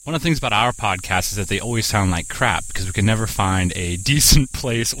One of the things about our podcast is that they always sound like crap because we can never find a decent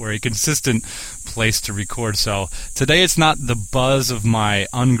place or a consistent place to record. So today it's not the buzz of my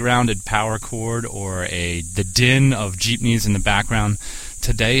ungrounded power cord or the din of jeepneys in the background.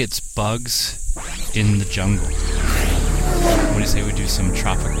 Today it's bugs in the jungle. What do you say we do some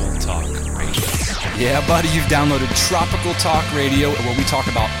tropical talk radio? Yeah, buddy, you've downloaded Tropical Talk Radio, where we talk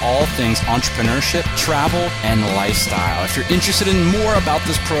about all things entrepreneurship, travel, and lifestyle. If you're interested in more about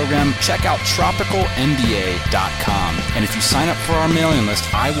this program, check out tropicalmba.com. And if you sign up for our mailing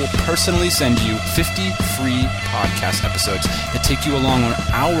list, I will personally send you 50 free podcast episodes that take you along on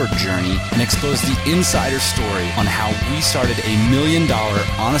our journey and expose the insider story on how we started a $1 million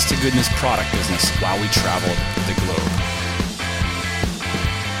honest-to-goodness product business while we traveled the globe.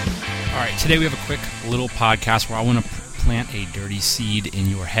 All right, today we have a quick little podcast where I want to plant a dirty seed in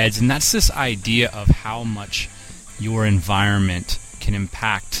your heads, and that's this idea of how much your environment can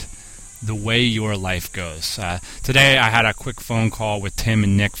impact the way your life goes. Today I had a quick phone call with Tim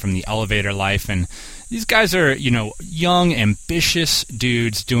and Nick from the Elevator Life, and these guys are, young, ambitious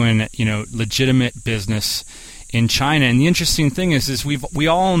dudes doing, legitimate business in China. And the interesting thing is we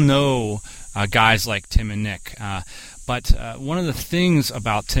all know guys like Tim and Nick. But one of the things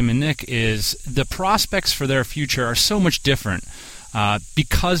about Tim and Nick is the prospects for their future are so much different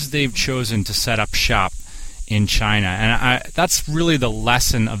because they've chosen to set up shop in China. And that's really the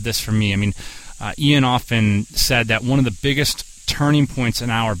lesson of this for me. I mean, Ian often said that one of the biggest turning points in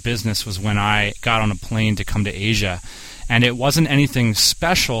our business was when I got on a plane to come to Asia. And it wasn't anything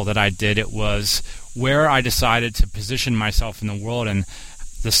special that I did. It was where I decided to position myself in the world and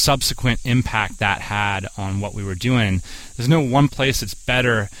the subsequent impact that had on what we were doing. There's no one place that's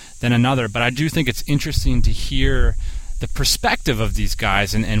better than another, but I do think it's interesting to hear the perspective of these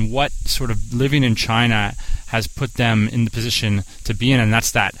guys and what sort of living in China has put them in the position to be in, and that's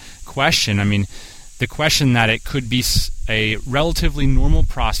that question. I mean, the question that it could be a relatively normal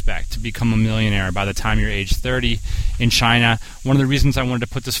prospect to become a millionaire by the time you're age 30 in China. One of the reasons I wanted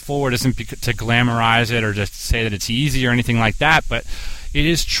to put this forward isn't to glamorize it or to say that it's easy or anything like that, but it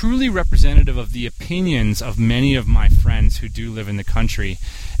is truly representative of the opinions of many of my friends who do live in the country,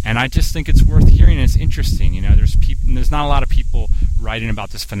 and I just think it's worth hearing. And it's interesting. There's not a lot of people writing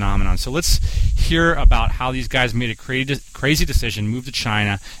about this phenomenon. So let's hear about how these guys made a crazy decision, moved to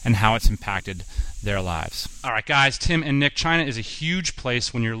China, and how it's impacted their lives. All right, guys, Tim and Nick, China is a huge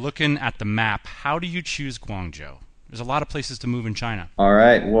place. When you're looking at the map, how do you choose Guangzhou? There's a lot of places to move in China. All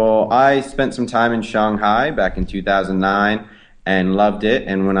right. Well, I spent some time in Shanghai back in 2009. And loved it.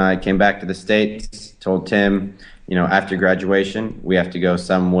 And when I came back to the States, told Tim, after graduation, we have to go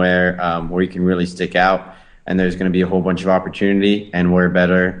somewhere where you can really stick out. And there's going to be a whole bunch of opportunity. And we're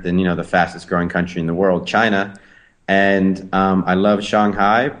better than, the fastest growing country in the world, China. And I love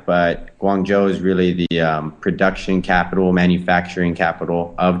Shanghai, but Guangzhou is really the production capital, manufacturing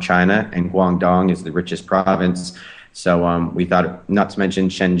capital of China. And Guangdong is the richest province. So we thought, not to mention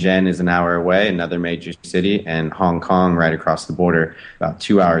Shenzhen is an hour away, another major city, and Hong Kong right across the border, about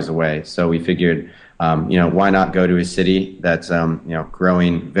 2 hours away. So we figured, why not go to a city that's,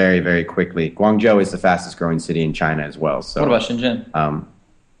 growing very, very quickly. Guangzhou is the fastest growing city in China as well. So, what about Shenzhen?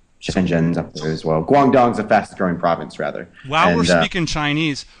 Shenzhen's up there as well. Guangdong's the fastest growing province, rather. While we're speaking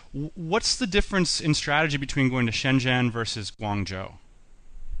Chinese, what's the difference in strategy between going to Shenzhen versus Guangzhou?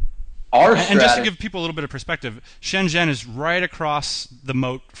 And just to give people a little bit of perspective, Shenzhen is right across the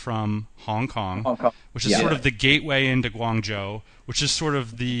moat from Hong Kong, which is sort of the gateway into Guangzhou, which is sort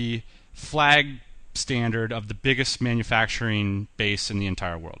of the flag standard of the biggest manufacturing base in the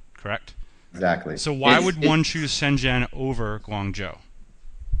entire world, correct? Exactly. So why would one choose Shenzhen over Guangzhou?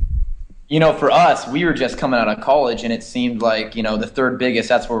 For us, we were just coming out of college, and it seemed like, the third biggest,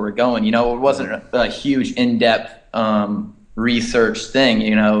 that's where we're going. It wasn't a huge, in-depth research thing,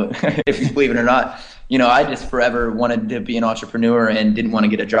 if you believe it or not. I just forever wanted to be an entrepreneur and didn't want to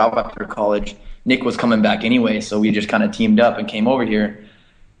get a job after college. Nick was coming back anyway, so we just kind of teamed up and came over here.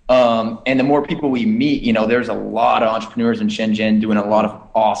 And the more people we meet, there's a lot of entrepreneurs in Shenzhen doing a lot of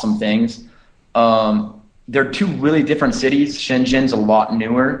awesome things. They're two really different cities. Shenzhen's a lot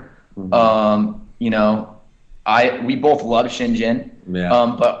newer. We both love Shenzhen,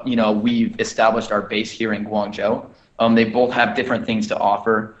 but we've established our base here in Guangzhou. They both have different things to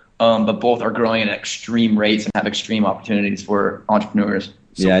offer, but both are growing at extreme rates and have extreme opportunities for entrepreneurs.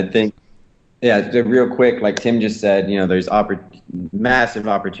 So, I think, real quick, like Tim just said, there's massive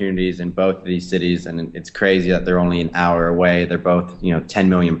opportunities in both of these cities, and it's crazy that they're only an hour away. They're both, 10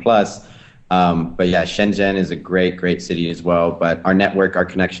 million plus. But yeah, Shenzhen is a great city as well. But our network, our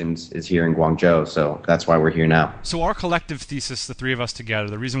connections is here in Guangzhou. So that's why we're here now. So our collective thesis, the three of us together,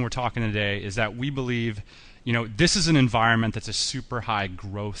 the reason we're talking today is that we believe, this is an environment that's a super high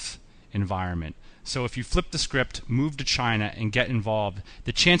growth environment. So if you flip the script, move to China, and get involved,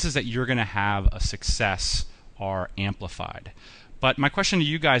 the chances that you're going to have a success are amplified. But my question to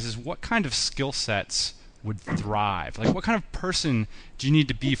you guys is, what kind of skill sets would thrive? Like, what kind of person do you need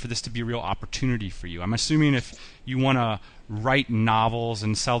to be for this to be a real opportunity for you? I'm assuming if you want to write novels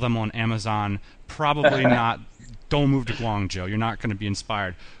and sell them on Amazon, probably not. Don't move to Guangzhou. You're not going to be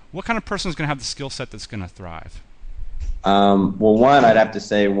inspired. What kind of person is going to have the skill set that's going to thrive? Well, one, I'd have to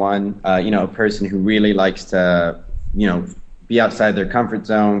say a person who really likes to, be outside their comfort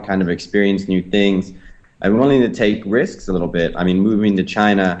zone, kind of experience new things. I'm willing to take risks a little bit. I mean, moving to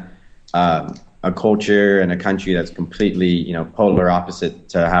China, a culture and a country that's completely, polar opposite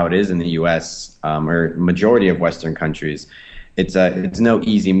to how it is in the U.S. Or majority of Western countries, it's no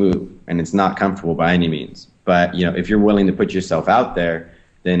easy move, and it's not comfortable by any means. But if you're willing to put yourself out there,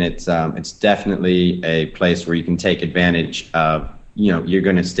 then it's definitely a place where you can take advantage of. You're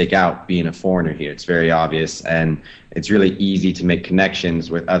going to stick out being a foreigner here. It's very obvious, and it's really easy to make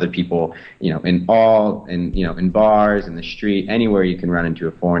connections with other people. In bars, in the street, anywhere you can run into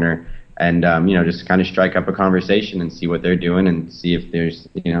a foreigner. And, just kind of strike up a conversation and see what they're doing and see if there's,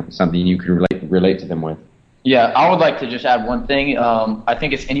 something you can relate to them with. Yeah, I would like to just add one thing. I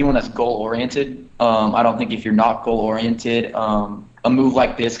think it's anyone that's goal-oriented. I don't think if you're not goal-oriented, a move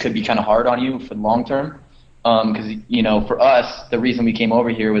like this could be kind of hard on you for the long term. Because, for us, the reason we came over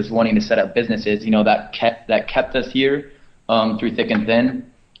here was wanting to set up businesses, that kept us here through thick and thin.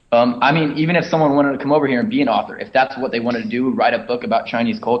 Even if someone wanted to come over here and be an author, if that's what they wanted to do, write a book about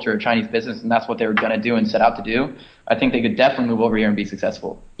Chinese culture or Chinese business, and that's what they were going to do and set out to do, I think they could definitely move over here and be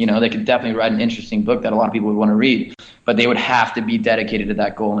successful. They could definitely write an interesting book that a lot of people would want to read, but they would have to be dedicated to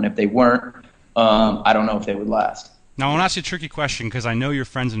that goal. And if they weren't, I don't know if they would last. Now, I want to ask you a tricky question because I know your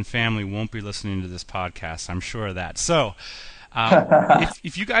friends and family won't be listening to this podcast. I'm sure of that. So,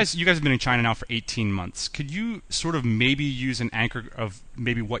 if you guys have been in China now for 18 months, could you sort of maybe use an anchor of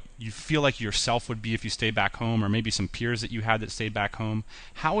maybe what you feel like yourself would be if you stayed back home, or maybe some peers that you had that stayed back home?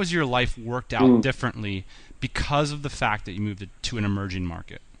 How has your life worked out differently because of the fact that you moved to an emerging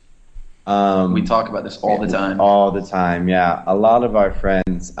market? We talk about this all the time. All the time, yeah. A lot of our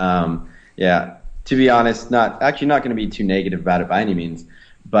friends, to be honest, not going to be too negative about it by any means,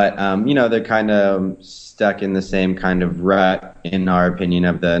 but they're kind of stuck in the same kind of rut, in our opinion,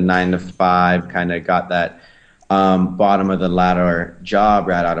 of the 9 to 5, kind of got that bottom of the ladder job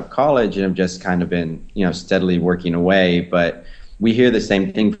right out of college, and have just kind of been steadily working away. But we hear the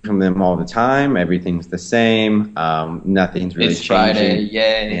same thing from them all the time. Everything's the same. Nothing's really it's changing. Friday,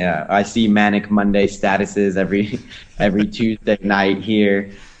 yay. Yeah, I see Manic Monday statuses every Tuesday night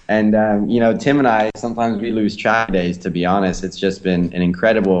here. And, Tim and I, sometimes we lose track of days, to be honest. It's just been an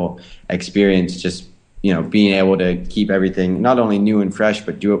incredible experience, just, being able to keep everything not only new and fresh,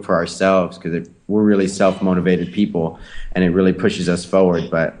 but do it for ourselves, because we're really self-motivated people, and it really pushes us forward.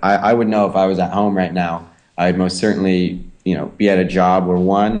 But I would know if I was at home right now, I'd most certainly, be at a job where,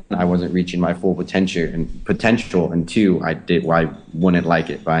 one, I wasn't reaching my full potential, and two, I wouldn't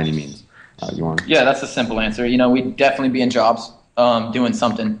like it by any means. Yeah, that's a simple answer. We'd definitely be in jobs. Doing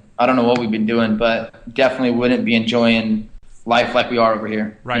something. I don't know what we've been doing, but definitely wouldn't be enjoying life like we are over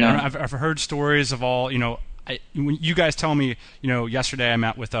here. Right. I've heard stories of all, when you guys tell me, yesterday I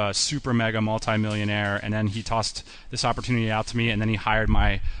met with a super mega multimillionaire, and then he tossed this opportunity out to me, and then he hired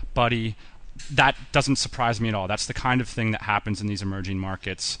my buddy. That doesn't surprise me at all. That's the kind of thing that happens in these emerging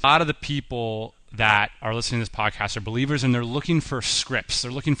markets. A lot of the people that are listening to this podcast are believers, and they're looking for scripts.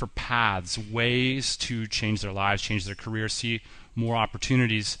 They're looking for paths, ways to change their lives, change their careers, see more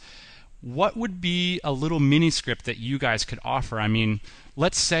opportunities. What would be a little mini script that you guys could offer? I mean,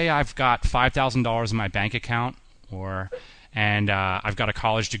 let's say I've got $5,000 in my bank account, and I've got a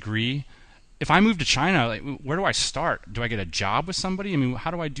college degree. If I move to China, where do I start? Do I get a job with somebody? I mean,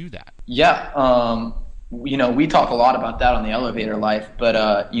 how do I do that? Yeah, we talk a lot about that on the elevator life, but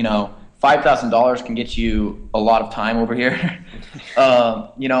 $5,000 can get you a lot of time over here.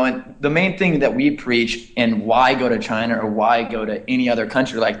 And the main thing that we preach, and why go to China or why go to any other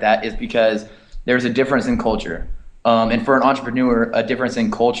country like that, is because there's a difference in culture. And for an entrepreneur, a difference in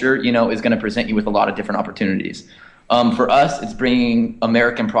culture, is going to present you with a lot of different opportunities. For us, it's bringing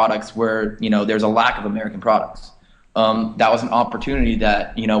American products where, there's a lack of American products. That was an opportunity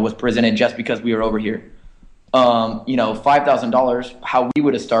that, was presented just because we were over here. $5,000, how we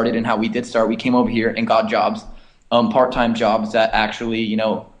would have started and how we did start, we came over here and got jobs, part-time jobs that actually,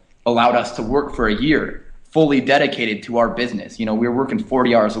 allowed us to work for a year, fully dedicated to our business. We were working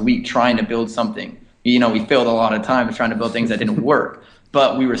 40 hours a week trying to build something. We failed a lot of times trying to build things that didn't work,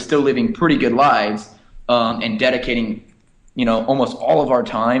 but we were still living pretty good lives and dedicating, almost all of our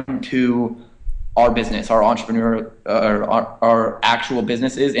time to our business, our entrepreneur, our actual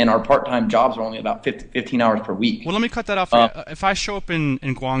businesses, and our part-time jobs are only about 15 hours per week. Well, let me cut that off for you. If I show up in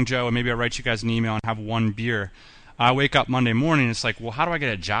Guangzhou and maybe I write you guys an email and have one beer, I wake up Monday morning and it's like, well, how do I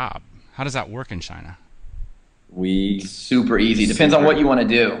get a job? How does that work in China? Super easy. Depends on what you want to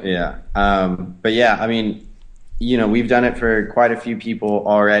do. Yeah. But yeah, I mean, we've done it for quite a few people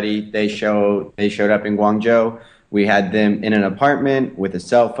already. They showed up in Guangzhou. We had them in an apartment with a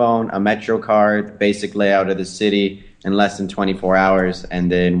cell phone, a Metro card, basic layout of the city in less than 24 hours. And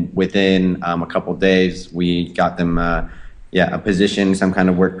then within a couple of days, we got them a position, some kind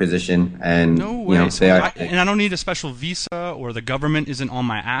of work position. And no way. And I don't need a special visa, or the government isn't on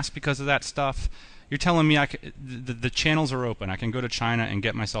my ass because of that stuff. You're telling me the channels are open. I can go to China and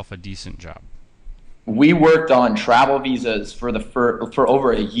get myself a decent job. We worked on travel visas for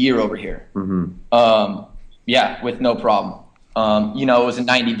over a year over here. Mm-hmm. With no problem. It was in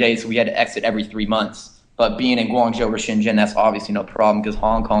 90 days, so we had to exit every 3 months. But being in Guangzhou or Shenzhen, that's obviously no problem because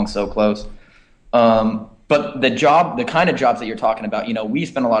Hong Kong's so close. But the kind of jobs that you're talking about, we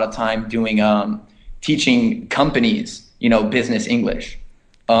spend a lot of time doing teaching companies, business English.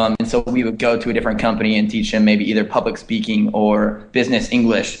 And so we would go to a different company and teach them maybe either public speaking or business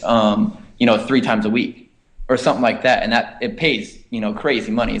English, 3 times a week or something like that. And that it pays,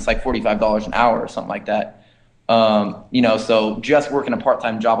 crazy money. It's like $45 an hour or something like that. So just working a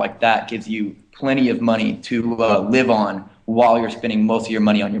part-time job like that gives you plenty of money to live on while you're spending most of your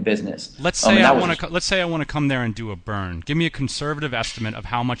money on your business. Let's say I want to come there and do a burn. Give me a conservative estimate of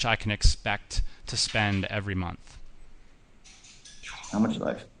how much I can expect to spend every month. How much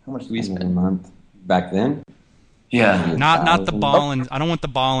do we spend a month back then? Yeah. Not the ballin'. I don't want the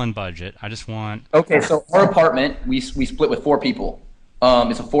ballin' budget. I just want. Okay, so our apartment we split with 4 people.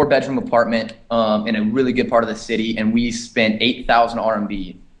 It's a 4-bedroom apartment in a really good part of the city, and we spent 8,000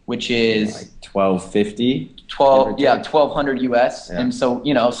 RMB, which is like $1,250. 1,200 US. Yeah. And so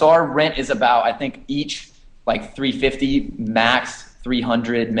so our rent is about, I think, each like $350 max,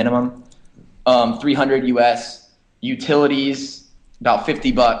 300 minimum, 300 US. Utilities about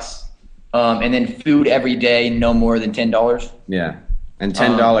 $50, and then food every day no more than $10. Yeah, and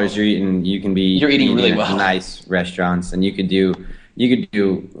 $10 you're eating really at well. Nice restaurants, and you could do $5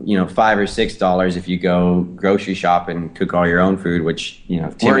 or $6 if you go grocery shop and cook all your own food, which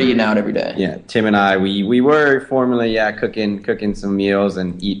we're eating out every day. Yeah, Tim and I we were formerly cooking some meals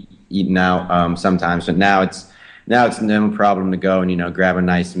and eating out sometimes, but now it's no problem to go and grab a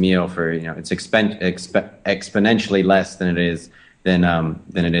nice meal for it's exponentially less than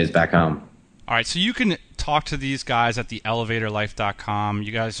it is back home. All right, so you can talk to these guys at the elevatorlife.com.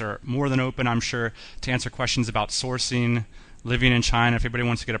 You guys are more than open, I'm sure, to answer questions about sourcing, living in China. If anybody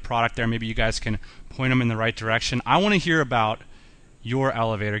wants to get a product there, maybe you guys can point them in the right direction. I want to hear about your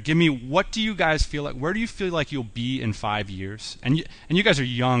elevator. Give me, what do you guys feel like? Where do you feel like you'll be in 5 years? And you guys are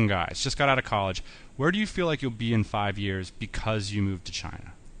young guys, just got out of college. Where do you feel like you'll be in 5 years because you moved to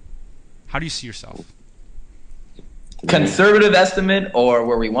China? How do you see yourself? Conservative estimate or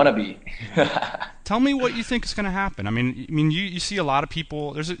where we want to be? Tell me what you think is going to happen. I mean, you see a lot of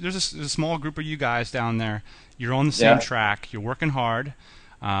people. There's a small group of you guys down there. You're on the same track. You're working hard.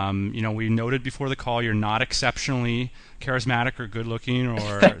 We noted before the call you're not exceptionally charismatic or good-looking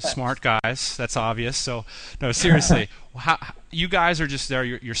or smart guys. That's obvious. So, no, seriously, you guys are just there.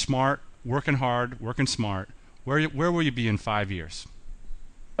 You're smart, working hard, working smart. Where will you be in 5 years?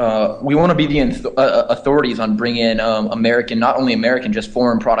 We want to be the authorities on bringing American, not only American, just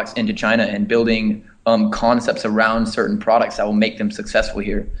foreign products into China and building concepts around certain products that will make them successful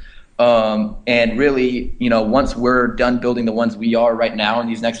here. And really, once we're done building the ones we are right now in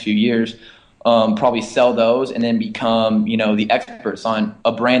these next few years, probably sell those and then become, the experts on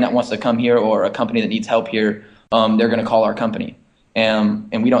a brand that wants to come here or a company that needs help here. They're going to call our company. And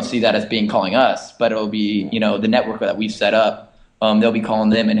we don't see that as being calling us, but it'll be, the network that we've set up. They'll be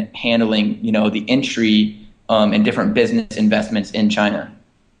calling them and handling, the entry and different business investments in China.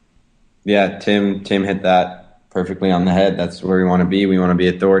 Yeah, Tim hit that perfectly on the head. That's where we want to be. We want to be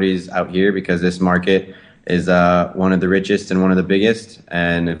authorities out here because this market is one of the richest and one of the biggest.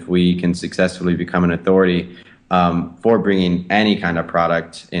 And if we can successfully become an authority for bringing any kind of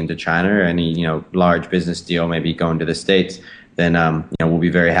product into China or any large business deal, maybe going to the States, then we'll be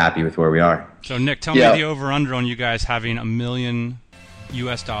very happy with where we are. So Nick, tell me the over/under on you guys having $1 million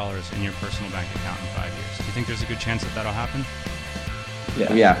US in your personal bank account in 5 years. Do you think there's a good chance that that'll happen?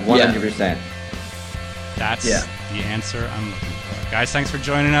 Yeah, 100%. That's the answer I'm looking for. Guys, thanks for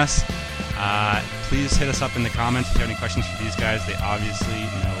joining us. Please hit us up in the comments if you have any questions for these guys. They obviously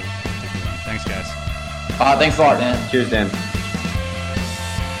know what they're doing. Thanks, guys. Thanks a lot, Dan. Cheers, Dan.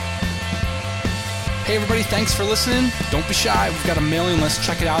 Hey everybody, thanks for listening. Don't be shy. We've got a mailing list.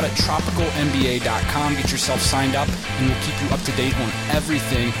 Check it out at tropicalmba.com. Get yourself signed up, and we'll keep you up to date on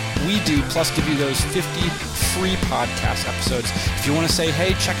everything we do, plus give you those 50 free podcast episodes. If you want to say,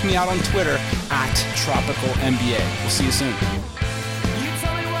 hey, check me out on Twitter at tropicalmba. We'll see you soon.